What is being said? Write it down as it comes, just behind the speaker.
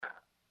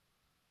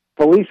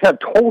police have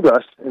told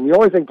us, and the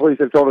only thing police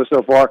have told us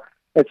so far,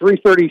 at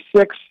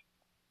 3:36,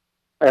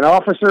 an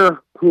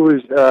officer who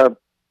was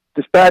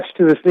dispatched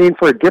to the scene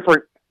for a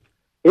different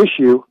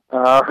issue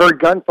heard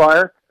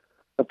gunfire,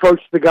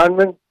 approached the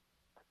gunman,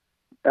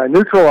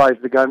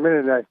 neutralized the gunman,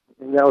 and that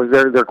was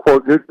their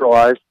quote,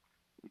 neutralized,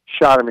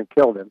 shot him and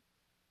killed him.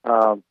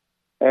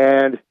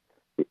 And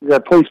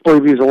the police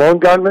believe he's a lone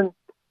gunman.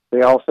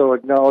 They also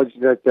acknowledge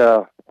that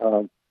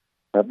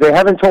they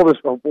haven't told us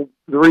the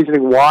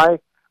reasoning why.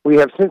 We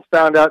have since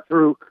found out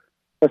through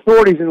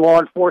authorities in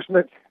law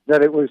enforcement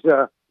that it was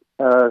the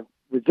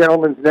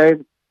gentleman's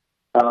name.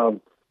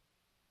 It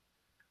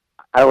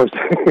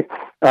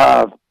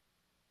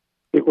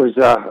was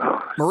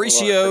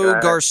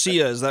Mauricio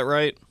Garcia. Is that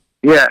right?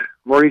 Yeah,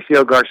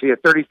 Mauricio Garcia,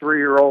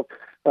 33-year-old.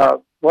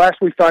 Last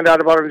we found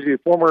out about him was a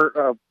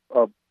former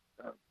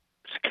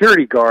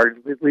security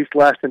guard, at least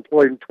last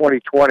employed in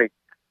 2020.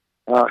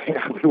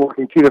 I've been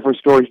working two different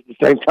stories at the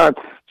same time,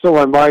 so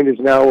my mind is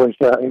now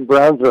in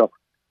Brownsville.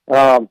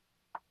 8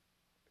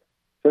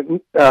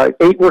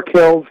 were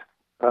killed,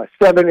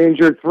 7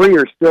 injured, 3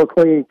 are still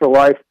clinging for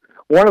life.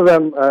 One of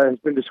them has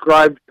been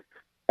described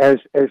as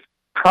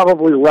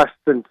probably less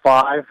than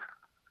 5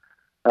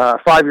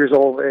 years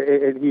old,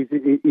 and he's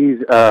in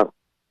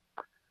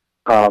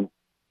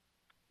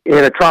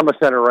a trauma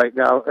center right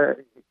now,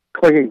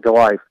 clinging to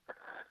life.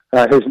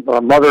 His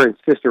mother and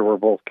sister were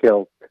both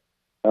killed.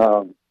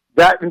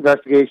 That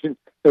investigation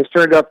has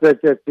turned up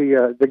that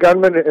the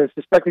gunman, a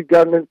suspected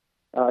gunman,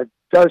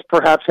 does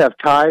perhaps have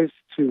ties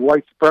to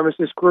white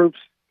supremacist groups.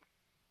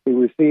 He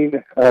was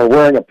seen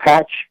wearing a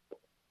patch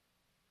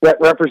that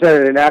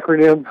represented an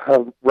acronym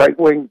of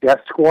Right-Wing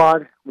Death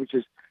Squad, which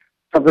is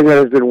something that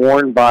has been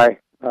worn by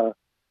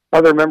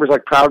other members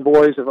like Proud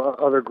Boys of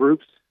other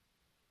groups.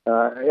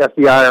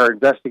 FBI are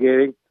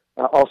investigating.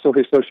 Also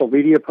his social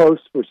media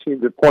posts, which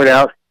seem to point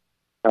out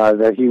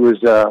that he was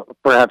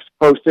perhaps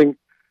posting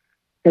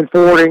and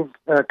forwarding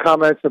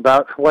comments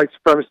about white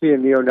supremacy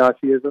and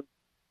neo-Nazism.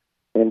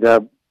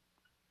 And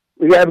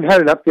we haven't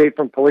had an update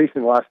from police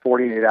in the last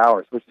 48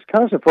 hours, which is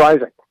kind of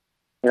surprising.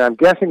 And I'm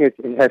guessing it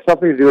has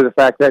something to do with the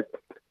fact that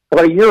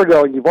about a year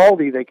ago in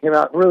Uvalde, they came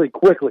out really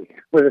quickly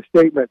with a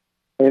statement,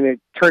 and it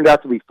turned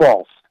out to be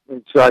false.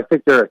 And so I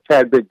think they're a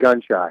tad bit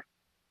gun-shy.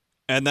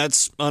 And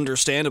that's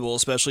understandable,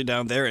 especially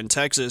down there in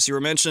Texas. You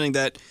were mentioning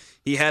that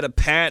he had a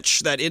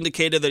patch that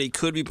indicated that he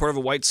could be part of a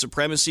white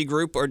supremacy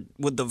group, or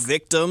would the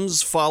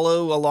victims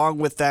follow along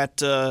with that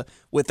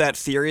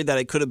theory that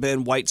it could have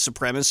been white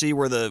supremacy?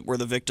 Were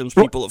the victims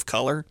people of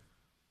color?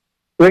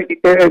 They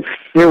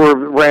were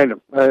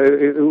random.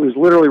 It was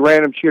literally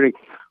random shooting.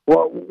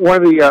 Well, one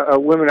of the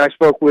women I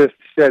spoke with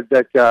said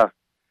that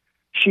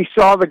she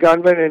saw the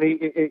gunman, and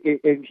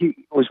he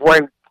was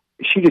wearing.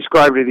 She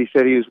described it. He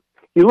said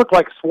he looked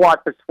like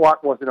SWAT, but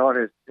SWAT wasn't on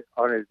his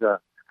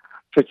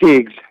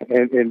fatigues,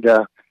 and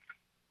then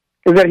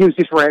he was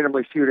just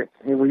randomly shooting.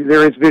 And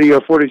there is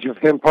video footage of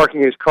him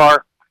stopping his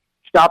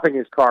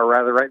car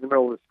rather, right in the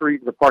middle of the street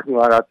in the parking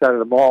lot outside of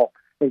the mall,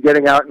 and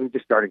getting out and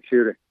just starting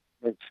shooting.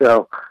 And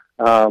so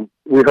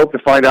we hope to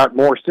find out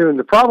more soon.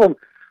 The problem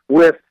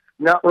with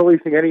not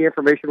releasing any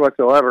information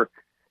whatsoever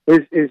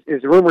is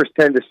rumors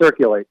tend to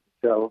circulate.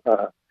 So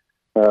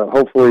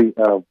hopefully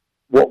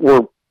what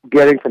we're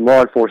getting from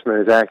law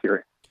enforcement is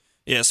accurate.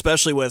 Yeah,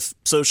 especially with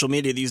social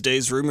media these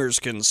days, rumors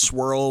can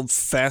swirl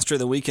faster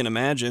than we can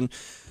imagine.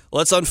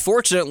 Let's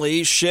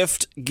unfortunately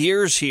shift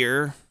gears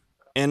here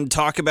and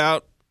talk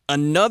about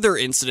another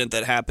incident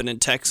that happened in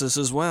Texas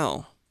as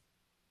well.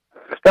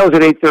 That was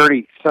at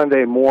 8:30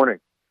 Sunday morning.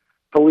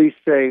 Police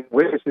say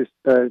witnesses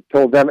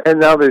told them, and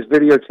now there's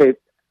videotape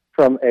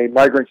from a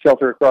migrant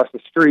shelter across the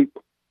street,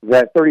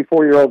 that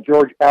 34-year-old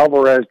George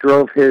Alvarez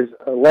drove his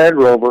Land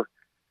Rover,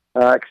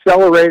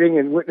 accelerating,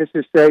 and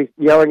witnesses say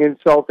yelling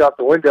insults out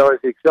the window as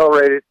he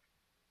accelerated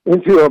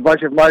into a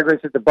bunch of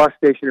migrants at the bus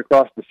station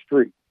across the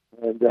street.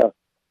 And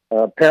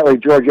apparently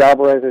George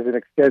Alvarez has an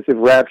extensive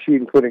rap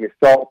sheet, including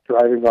assault,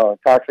 driving while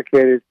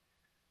intoxicated.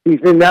 He's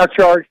been now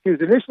charged. He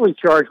was initially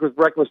charged with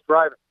reckless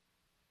driving.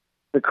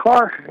 The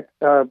car,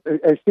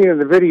 as seen in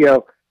the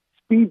video,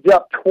 speeds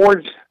up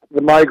towards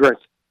the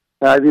migrants.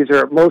 These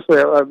are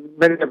mostly,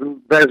 many of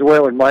them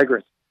Venezuelan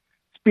migrants.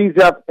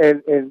 Speeds up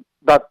and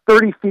about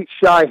 30 feet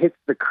shy hits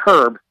the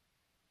curb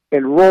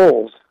and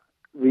rolls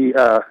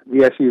the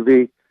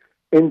SUV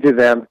into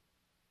them.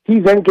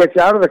 He then gets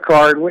out of the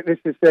car, and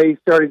witnesses say he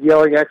started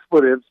yelling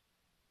expletives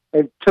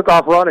and took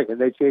off running, and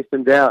they chased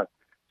him down.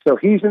 So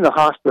he's in the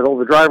hospital.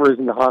 The driver is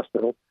in the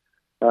hospital.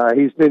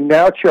 He's been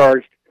now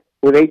charged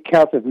with 8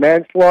 counts of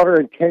manslaughter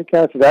and 10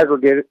 counts of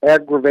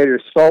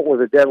aggravated assault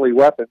with a deadly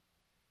weapon.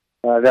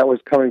 That was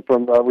coming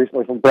from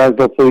recently from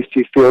Brownsville Police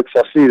Chief Felix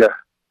Salcida.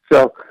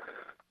 So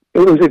it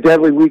was a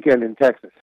deadly weekend in Texas.